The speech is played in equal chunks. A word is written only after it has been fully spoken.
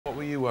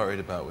were you worried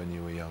about when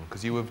you were young?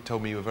 Because you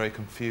told me you were very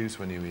confused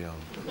when you were young.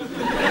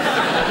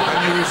 How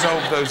do you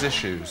resolve those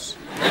issues?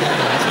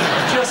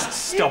 Just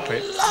stop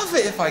it. You'd love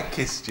it if I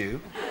kissed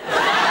you. No,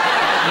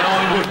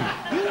 I wouldn't.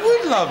 You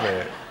would love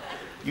it.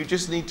 You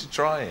just need to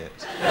try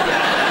it.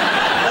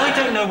 I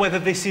don't know whether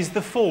this is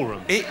the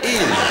forum. It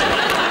is.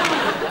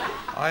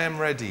 I am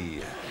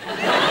ready.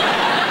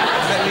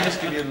 Let me just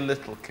give you a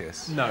little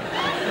kiss. No.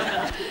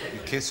 You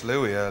kissed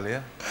Louis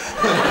earlier.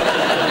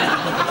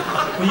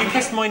 Well, you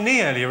kissed my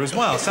knee earlier as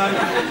well, so...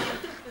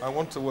 I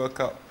want to work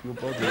up your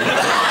body. Is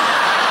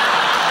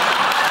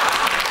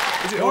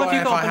it Why all have you right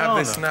if got I have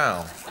this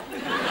now?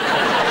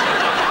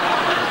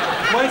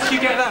 Where did you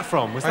get that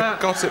from? I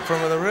got it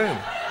from the room.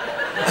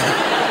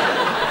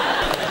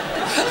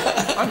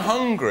 I'm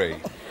hungry.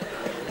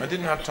 I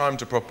didn't have time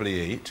to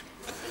properly eat.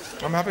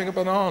 I'm having a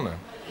banana.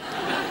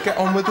 Get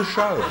on with the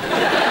show.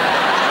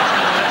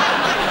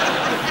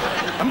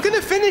 I'm going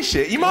to finish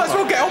it. You might as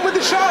well get on with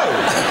the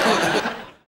show.